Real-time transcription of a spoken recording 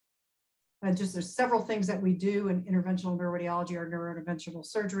Just there's several things that we do in interventional neuroradiology or neurointerventional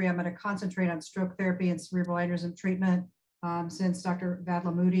surgery. I'm going to concentrate on stroke therapy and cerebral aneurysm treatment. Since Dr.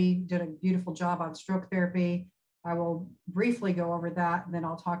 Vadlamudi did a beautiful job on stroke therapy, I will briefly go over that, and then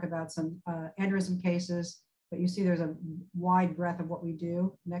I'll talk about some aneurysm cases. But you see there's a wide breadth of what we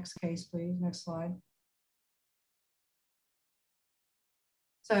do. Next case, please. Next slide.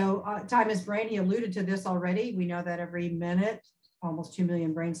 So time is brain. He alluded to this already. We know that every minute, almost 2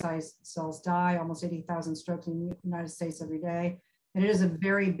 million brain-sized cells die, almost 80,000 strokes in the United States every day. And it is a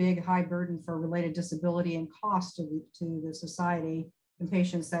very big, high burden for related disability and cost to the society in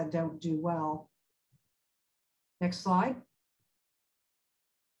patients that don't do well. Next slide.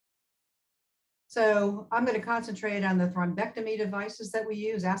 So I'm going to concentrate on the thrombectomy devices that we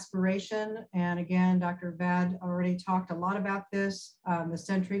use, aspiration. And again, Dr. Vad already talked a lot about this. The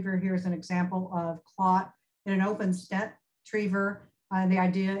stent retriever here is an example of clot in an open stent retriever. The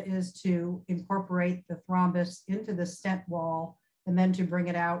idea is to incorporate the thrombus into the stent wall and then to bring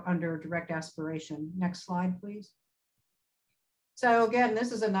it out under direct aspiration. Next slide, please. So again,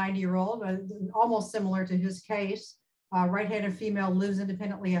 this is a 90-year-old, almost similar to his case. Right-handed female lives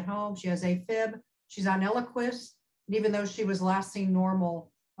independently at home. She has AFib. She's on Eliquis. And even though she was last seen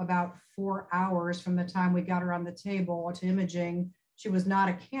normal about 4 hours from the time we got her on the table to imaging, she was not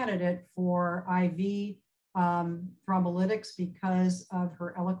a candidate for IV thrombolytics because of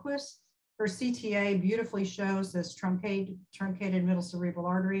her Eliquis. Her CTA beautifully shows this truncated middle cerebral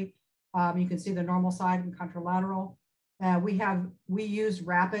artery. You can see the normal side and contralateral. We use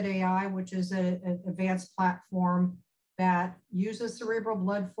Rapid AI, which is an advanced platform that uses cerebral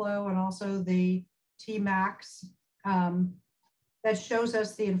blood flow and also the Tmax that shows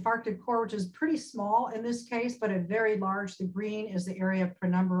us the infarcted core, which is pretty small in this case, but a very large. The green is the area of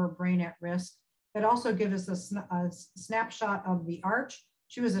penumbra or brain at risk. It also gives us a snapshot of the arch.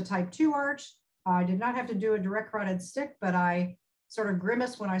 She was a type 2 arch. I did not have to do a direct carotid stick, but I sort of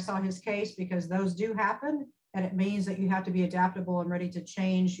grimaced when I saw his case because those do happen. And it means that you have to be adaptable and ready to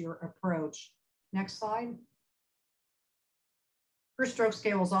change your approach. Next slide. Her stroke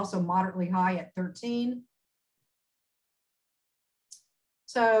scale is also moderately high at 13.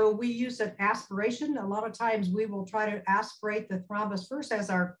 So we use an aspiration. A lot of times we will try to aspirate the thrombus first as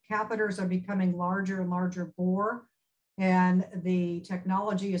our catheters are becoming larger and larger bore and the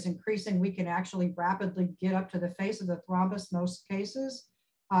technology is increasing. We can actually rapidly get up to the face of the thrombus most cases.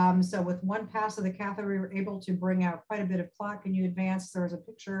 So with one pass of the catheter, we were able to bring out quite a bit of clot. Can you advance? There's a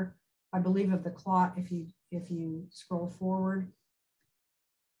picture, I believe, of the clot if you scroll forward.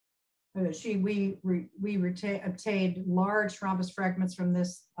 We obtained large thrombus fragments from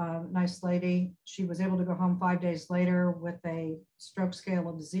this nice lady. She was able to go home 5 days later with a stroke scale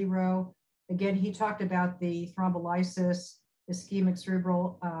of 0. Again, he talked about the thrombolysis, ischemic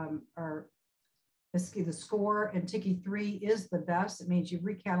cerebral, or the score, and TICI 3 is the best. It means you've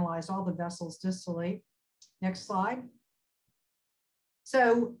recanalized all the vessels distally. Next slide.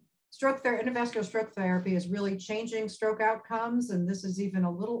 So endovascular stroke therapy is really changing stroke outcomes, and this is even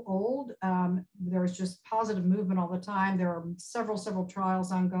a little old. There's just positive movement all the time. There are several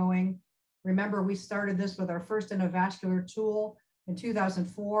trials ongoing. Remember, we started this with our first endovascular tool in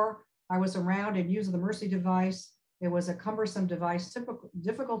 2004. I was around and used the Mercy device. It was a cumbersome device,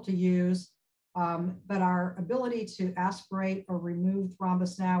 difficult to use, but our ability to aspirate or remove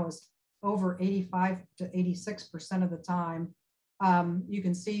thrombus now is over 85 to 86% of the time. You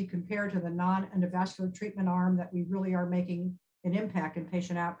can see compared to the non-endovascular treatment arm that we really are making an impact in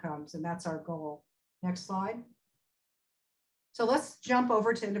patient outcomes, and that's our goal. Next slide. So let's jump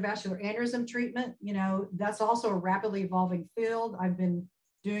over to endovascular aneurysm treatment. You know, that's also a rapidly evolving field. I've been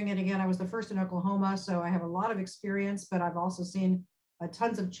doing it again. I was the first in Oklahoma, so I have a lot of experience, but I've also seen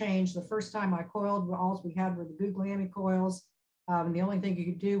tons of change. The first time I coiled, all we had were the Guglielmi coils. The only thing you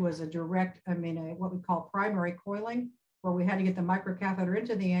could do was what we call primary coiling, where we had to get the microcatheter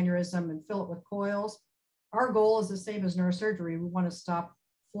into the aneurysm and fill it with coils. Our goal is the same as neurosurgery. We want to stop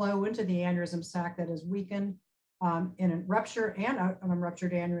flow into the aneurysm sac that is weakened in a rupture and an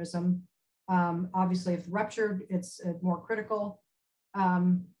unruptured aneurysm. Obviously, if ruptured, it's more critical.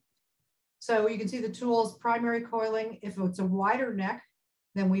 So you can see the tools, primary coiling. If it's a wider neck,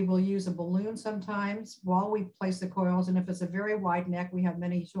 then we will use a balloon sometimes while we place the coils. And if it's a very wide neck, we have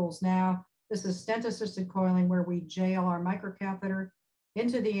many tools now. This is stent-assisted coiling, where we jail our microcatheter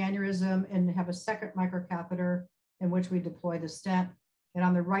into the aneurysm and have a second microcatheter in which we deploy the stent. And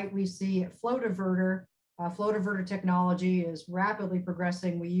on the right, we see a flow diverter. Flow diverter technology is rapidly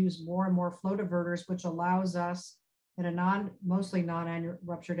progressing. We use more and more flow diverters, which allows us in mostly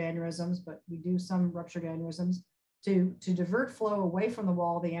non-ruptured aneurysms, but we do some ruptured aneurysms, to divert flow away from the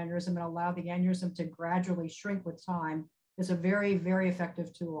wall of the aneurysm and allow the aneurysm to gradually shrink with time is a very, very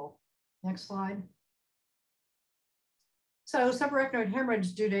effective tool. Next slide. So subarachnoid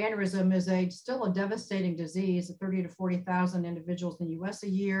hemorrhage due to aneurysm is still a devastating disease, 30 to 40,000 individuals in the US a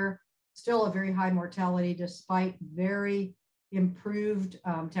year, still a very high mortality despite very improved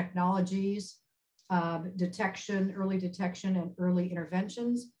technologies, detection, early detection and early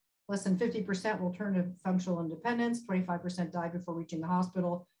interventions. Less than 50% will turn to functional independence, 25% die before reaching the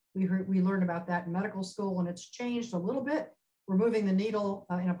hospital. We learned about that in medical school and it's changed a little bit. We're moving the needle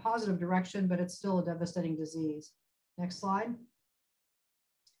in a positive direction, but it's still a devastating disease. Next slide.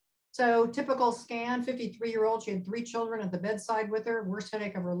 So typical scan, 53-year-old, she had 3 children at the bedside with her, worst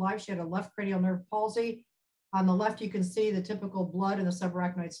headache of her life. She had a left cranial nerve palsy. On the left, you can see the typical blood in the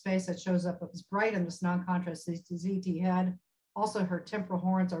subarachnoid space that shows up as bright in this non-contrast ZT head. Also, her temporal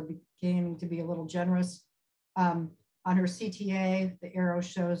horns are beginning to be a little generous. On her CTA, the arrow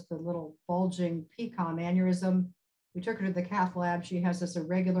shows the little bulging PCOM aneurysm. We took her to the cath lab. She has this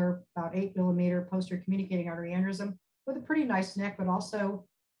irregular, about 8 mm posterior communicating artery aneurysm with a pretty nice neck, but also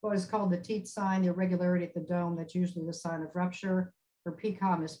what is called the teat sign, the irregularity at the dome. That's usually the sign of rupture. Her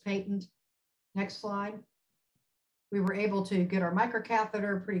PCOM is patent. Next slide. We were able to get our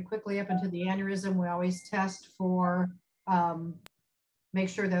microcatheter pretty quickly up into the aneurysm. We always test for, make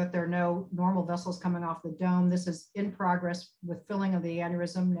sure that there are no normal vessels coming off the dome. This is in progress with filling of the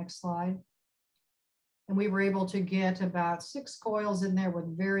aneurysm. Next slide. And we were able to get about 6 coils in there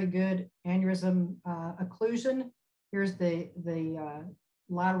with very good aneurysm occlusion. Here's the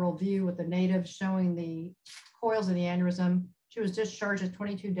lateral view with the native showing the coils in the aneurysm. She was discharged at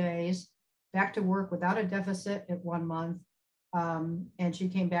 22 days, back to work without a deficit at 1 month. And she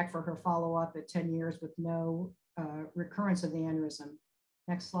came back for her follow-up at 10 years with no recurrence of the aneurysm.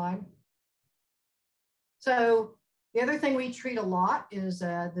 Next slide. So the other thing we treat a lot is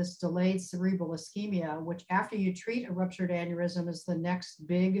this delayed cerebral ischemia, which after you treat a ruptured aneurysm is the next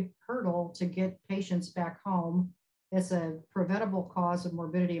big hurdle to get patients back home. It's a preventable cause of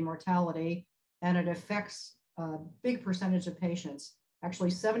morbidity and mortality, and it affects a big percentage of patients. Actually,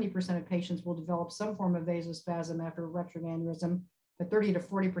 70% of patients will develop some form of vasospasm after a ruptured aneurysm, but 30 to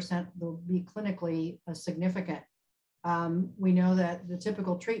 40% will be clinically significant. We know that the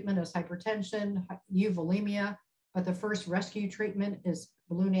typical treatment is hypertension, euvolemia, but the first rescue treatment is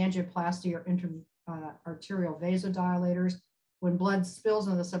balloon angioplasty or arterial vasodilators. When blood spills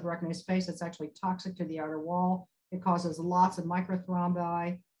into the subarachnoid space, it's actually toxic to the outer wall. It causes lots of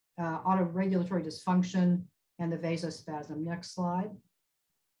microthrombi, autoregulatory dysfunction, and the vasospasm. Next slide.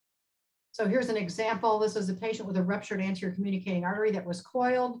 So here's an example. This is a patient with a ruptured anterior communicating artery that was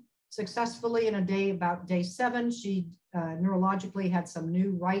coiled successfully in about day 7. She neurologically had some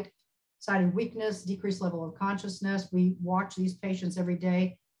new right-sided weakness, decreased level of consciousness. We watch these patients every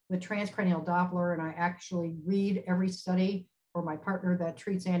day with transcranial Doppler, and I actually read every study for my partner that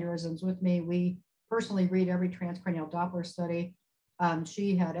treats aneurysms with me. We personally read every transcranial Doppler study.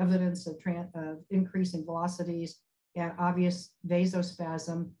 She had evidence of increasing velocities and obvious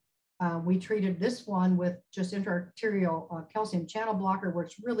vasospasm. We treated this one with just intraarterial calcium channel blocker,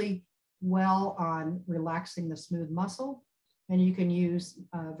 works really well on relaxing the smooth muscle. And you can use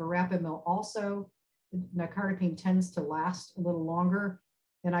verapamil also. Nicardipine tends to last a little longer.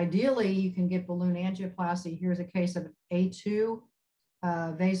 And ideally, you can get balloon angioplasty. Here's a case of A2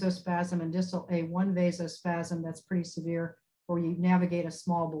 vasospasm and distal A1 vasospasm that's pretty severe, where you navigate a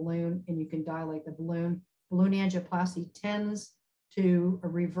small balloon and you can dilate the balloon. Balloon angioplasty tends to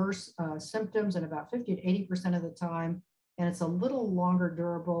reverse symptoms in about 50 to 80% of the time, and it's a little longer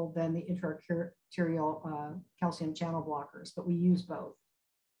durable than the intraarterial calcium channel blockers, but we use both.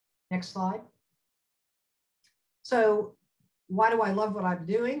 Next slide. So why do I love what I'm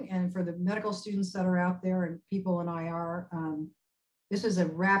doing? And for the medical students that are out there and people in IR, this is a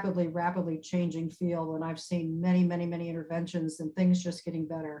rapidly changing field, and I've seen many interventions and things just getting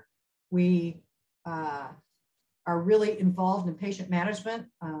better. We are really involved in patient management.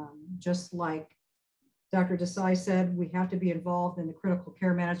 Just like Dr. Desai said, we have to be involved in the critical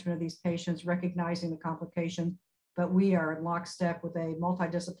care management of these patients, recognizing the complication, but we are in lockstep with a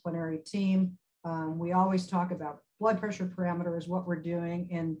multidisciplinary team. We always talk about blood pressure parameters, what we're doing,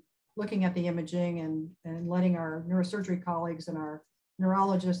 and looking at the imaging and letting our neurosurgery colleagues and our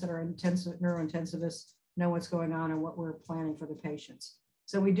neurologists that are neurointensivists know what's going on and what we're planning for the patients.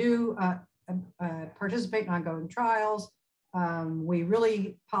 So we do participate in ongoing trials. We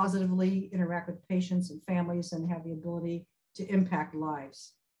really positively interact with patients and families and have the ability to impact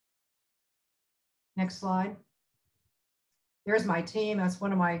lives. Next slide. There's my team. That's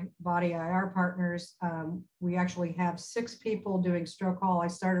one of my body IR partners. We actually have 6 people doing stroke call. I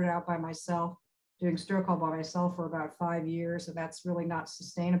started out by myself, doing stroke call by myself for about 5 years. So that's really not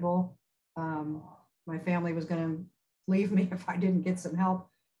sustainable. My family was going to leave me if I didn't get some help.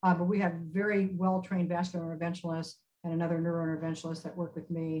 But we have very well-trained vascular interventionists and another neurointerventionist that work with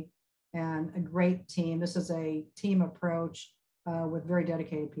me, and a great team. This is a team approach with very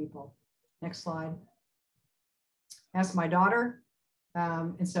dedicated people. Next slide. That's my daughter.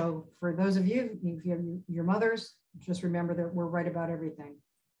 And so for those of you, if you have your mothers, just remember that we're right about everything.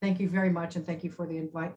 Thank you very much, and thank you for the invite